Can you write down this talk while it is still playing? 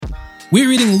We're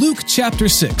reading Luke chapter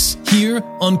 6 here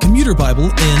on Commuter Bible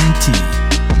NT.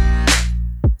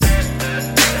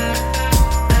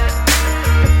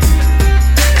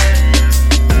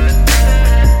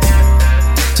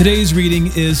 Today's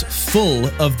reading is full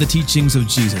of the teachings of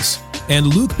Jesus, and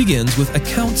Luke begins with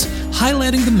accounts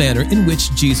highlighting the manner in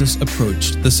which Jesus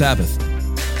approached the Sabbath.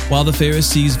 While the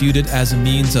Pharisees viewed it as a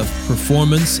means of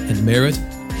performance and merit,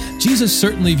 Jesus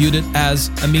certainly viewed it as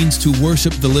a means to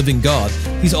worship the living God.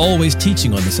 He's always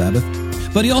teaching on the Sabbath,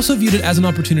 but he also viewed it as an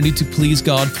opportunity to please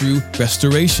God through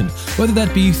restoration, whether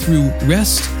that be through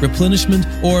rest, replenishment,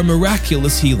 or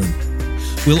miraculous healing.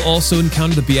 We'll also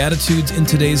encounter the Beatitudes in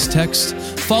today's text,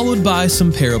 followed by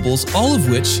some parables, all of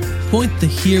which point the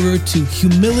hearer to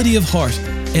humility of heart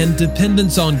and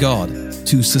dependence on God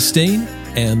to sustain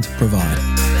and provide.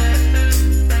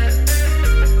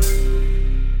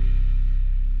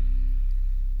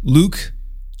 Luke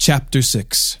chapter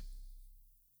 6.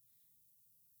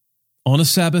 On a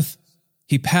Sabbath,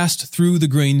 he passed through the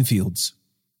grain fields.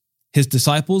 His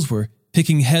disciples were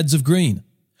picking heads of grain,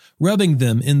 rubbing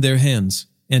them in their hands,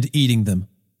 and eating them.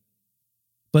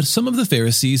 But some of the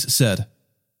Pharisees said,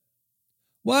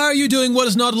 "Why are you doing what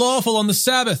is not lawful on the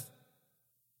Sabbath?"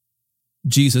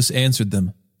 Jesus answered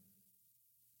them,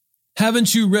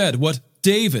 "Haven't you read what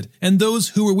David and those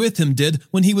who were with him did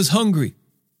when he was hungry?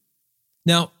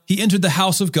 Now he entered the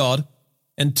house of God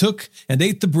and took and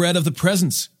ate the bread of the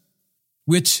presence,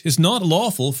 which is not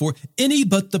lawful for any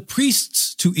but the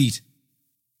priests to eat.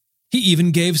 He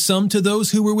even gave some to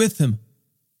those who were with him."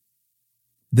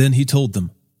 Then he told them,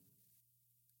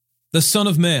 "The Son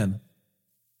of Man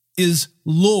is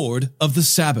Lord of the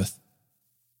Sabbath."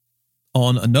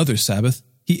 On another Sabbath,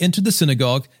 he entered the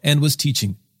synagogue and was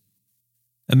teaching.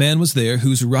 A man was there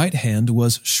whose right hand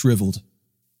was shriveled.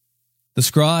 The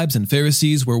scribes and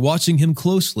Pharisees were watching him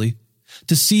closely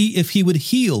to see if he would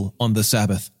heal on the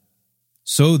Sabbath,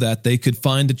 so that they could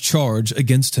find a charge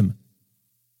against him.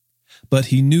 But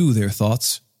he knew their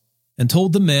thoughts and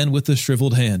told the man with the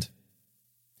shriveled hand,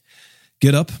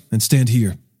 "Get up and stand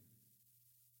here."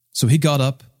 So he got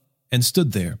up and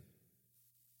stood there.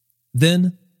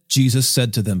 Then Jesus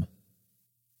said to them,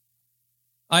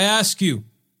 "I ask you,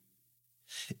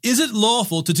 is it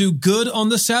lawful to do good on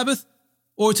the Sabbath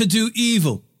or to do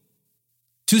evil,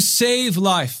 to save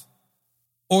life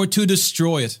or to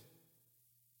destroy it?"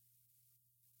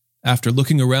 After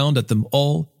looking around at them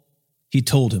all, he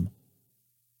told him,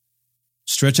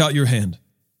 "Stretch out your hand."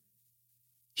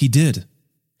 He did,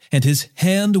 and his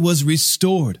hand was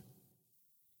restored.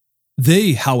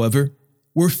 They, however,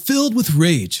 were filled with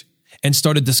rage and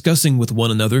started discussing with one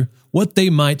another what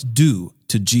they might do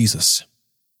to Jesus.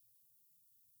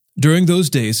 During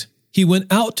those days, he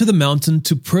went out to the mountain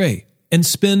to pray and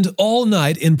spend all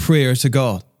night in prayer to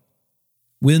God.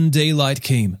 When daylight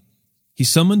came, he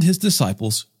summoned his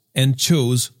disciples and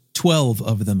chose 12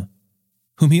 of them,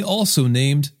 whom he also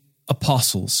named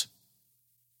apostles: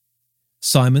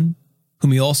 Simon,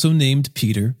 whom he also named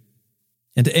Peter,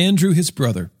 and Andrew his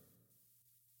brother,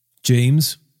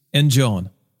 James and John,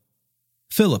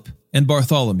 Philip and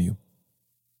Bartholomew,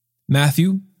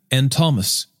 Matthew and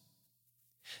Thomas,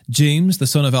 James the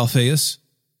son of Alphaeus,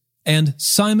 and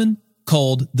Simon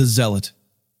called the Zealot,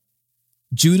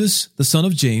 Judas the son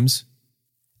of James,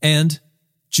 and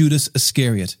Judas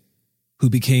Iscariot, who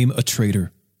became a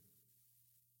traitor.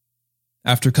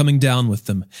 After coming down with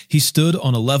them, he stood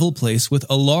on a level place with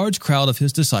a large crowd of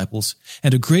his disciples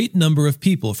and a great number of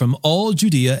people from all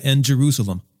Judea and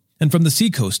Jerusalem, and from the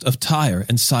seacoast of Tyre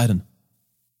and Sidon.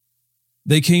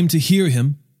 They came to hear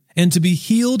him and to be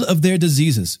healed of their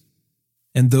diseases,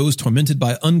 and those tormented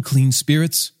by unclean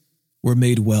spirits were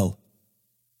made well.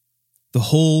 The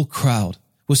whole crowd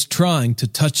was trying to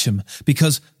touch him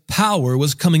because power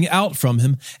was coming out from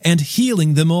him and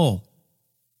healing them all.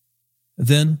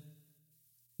 Then,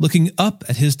 looking up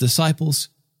at his disciples,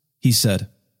 he said,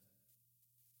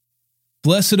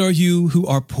 "Blessed are you who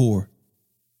are poor,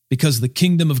 because the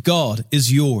kingdom of God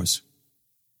is yours.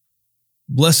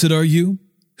 Blessed are you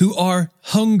who are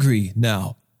hungry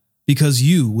now, because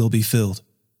you will be filled.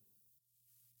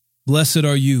 Blessed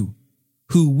are you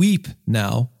who weep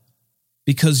now,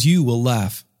 because you will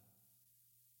laugh.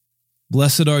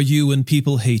 Blessed are you when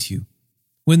people hate you,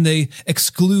 when they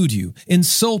exclude you,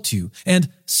 insult you,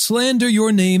 and slander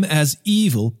your name as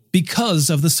evil because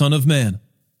of the Son of Man.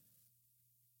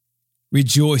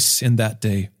 Rejoice in that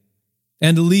day,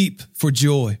 and leap for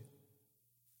joy.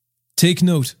 Take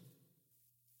note,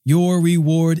 your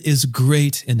reward is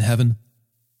great in heaven,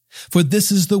 for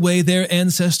this is the way their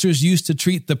ancestors used to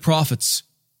treat the prophets.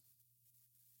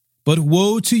 But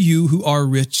woe to you who are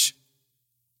rich,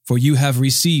 for you have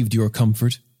received your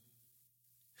comfort.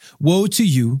 Woe to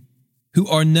you who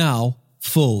are now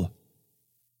full,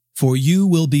 for you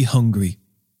will be hungry.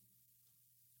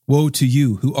 Woe to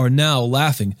you who are now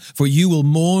laughing, for you will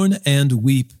mourn and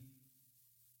weep.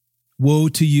 Woe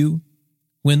to you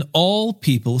when all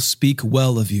people speak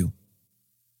well of you,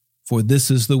 for this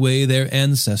is the way their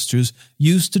ancestors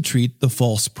used to treat the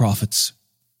false prophets.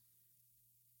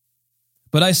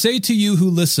 But I say to you who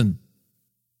listen,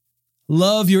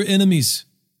 love your enemies.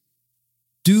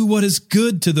 Do what is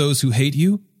good to those who hate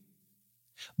you.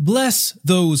 Bless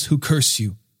those who curse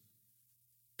you.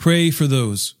 Pray for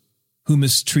those who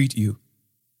mistreat you.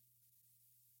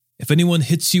 If anyone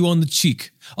hits you on the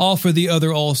cheek, offer the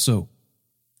other also.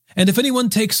 And if anyone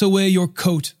takes away your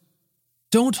coat,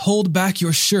 don't hold back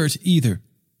your shirt either.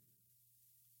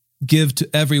 Give to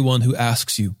everyone who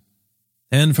asks you,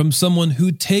 and from someone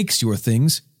who takes your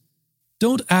things,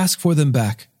 don't ask for them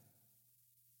back.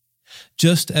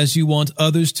 Just as you want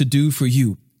others to do for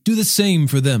you, do the same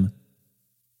for them.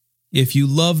 If you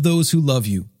love those who love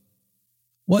you,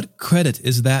 what credit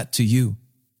is that to you?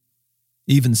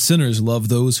 Even sinners love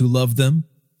those who love them.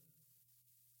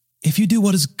 If you do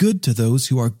what is good to those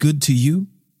who are good to you,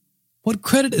 what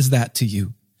credit is that to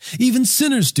you? Even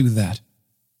sinners do that.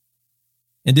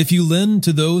 And if you lend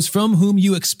to those from whom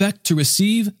you expect to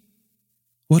receive,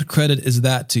 what credit is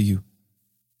that to you?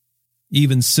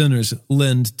 Even sinners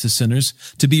lend to sinners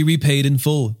to be repaid in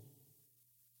full.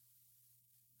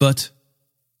 But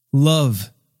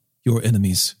love your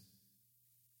enemies.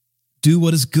 Do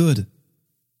what is good,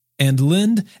 and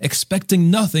lend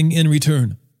expecting nothing in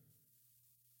return.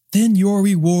 Then your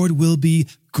reward will be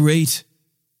great,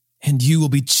 and you will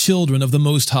be children of the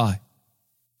Most High.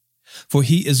 For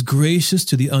he is gracious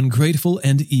to the ungrateful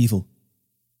and evil.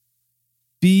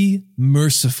 Be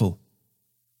merciful,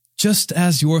 just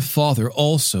as your Father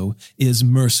also is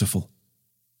merciful.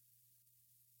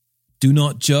 Do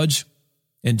not judge,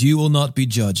 and you will not be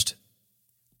judged.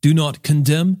 Do not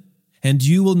condemn, and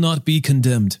you will not be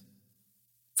condemned.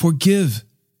 Forgive,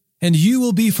 and you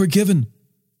will be forgiven.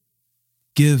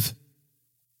 Give,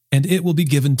 and it will be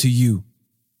given to you.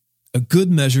 A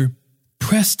good measure,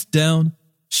 pressed down,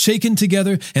 shaken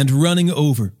together, and running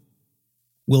over,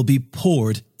 will be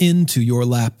poured into your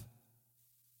lap.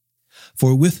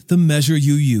 For with the measure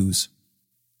you use,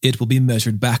 it will be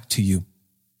measured back to you.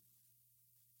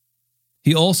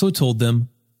 He also told them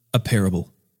a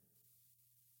parable.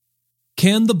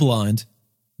 Can the blind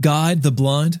guide the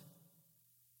blind?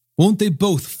 Won't they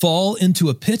both fall into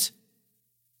a pit?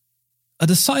 A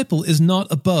disciple is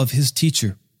not above his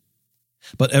teacher,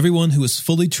 but everyone who is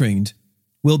fully trained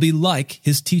will be like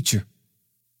his teacher.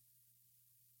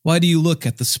 Why do you look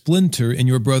at the splinter in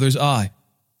your brother's eye,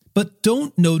 but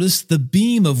don't notice the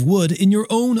beam of wood in your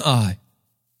own eye?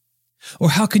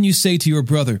 Or how can you say to your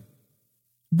brother,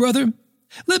 "Brother,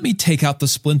 let me take out the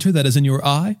splinter that is in your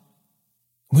eye,"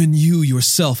 when you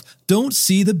yourself don't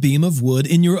see the beam of wood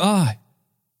in your eye?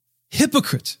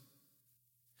 Hypocrite!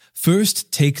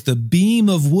 First take the beam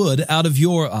of wood out of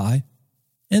your eye,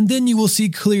 and then you will see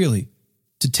clearly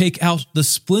to take out the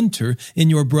splinter in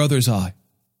your brother's eye.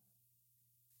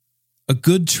 A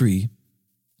good tree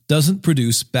doesn't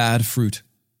produce bad fruit.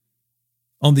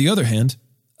 On the other hand,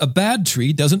 a bad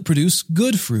tree doesn't produce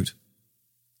good fruit.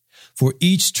 For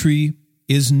each tree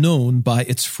is known by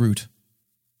its fruit.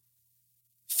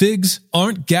 Figs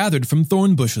aren't gathered from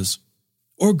thorn bushes,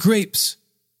 or grapes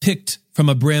picked from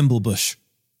a bramble bush.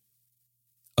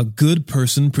 A good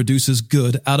person produces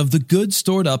good out of the good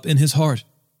stored up in his heart.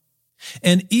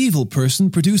 An evil person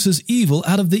produces evil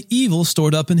out of the evil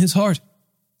stored up in his heart.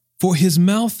 For his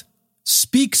mouth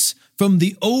speaks from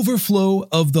the overflow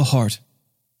of the heart.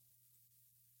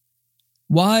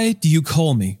 Why do you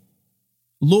call me,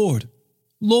 Lord,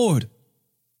 Lord,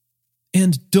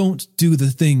 and don't do the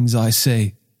things I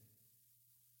say?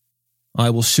 I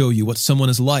will show you what someone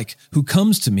is like who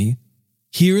comes to me,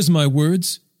 hears my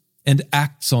words, and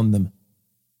acts on them.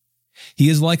 He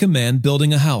is like a man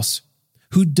building a house,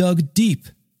 who dug deep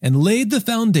and laid the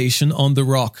foundation on the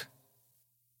rock.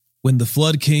 When the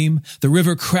flood came, the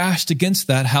river crashed against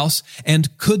that house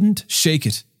and couldn't shake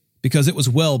it, because it was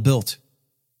well built.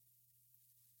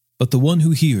 But the one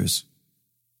who hears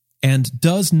and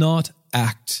does not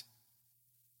act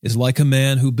is like a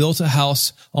man who built a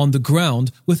house on the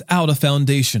ground without a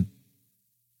foundation.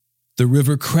 The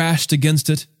river crashed against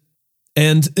it,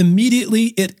 and immediately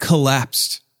it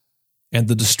collapsed, and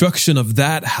the destruction of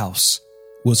that house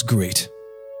was great.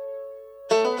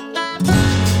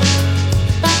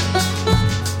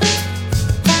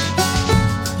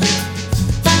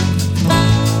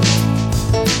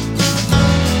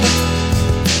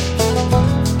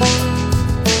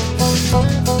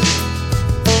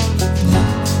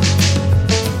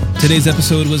 Today's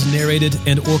episode was narrated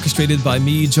and orchestrated by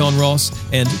me, John Ross,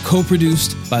 and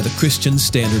co-produced by the Christian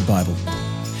Standard Bible.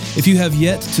 If you have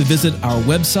yet to visit our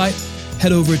website,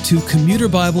 head over to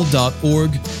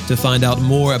commuterbible.org to find out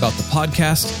more about the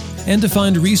podcast and to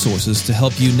find resources to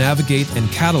help you navigate and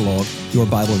catalog your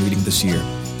Bible reading this year.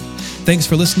 Thanks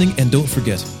for listening, and don't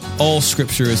forget, all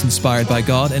Scripture is inspired by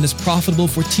God and is profitable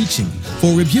for teaching,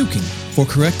 for rebuking, for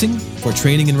correcting, for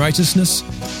training in righteousness,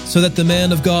 so that the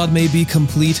man of God may be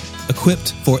complete,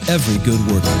 equipped for every good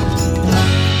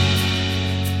work.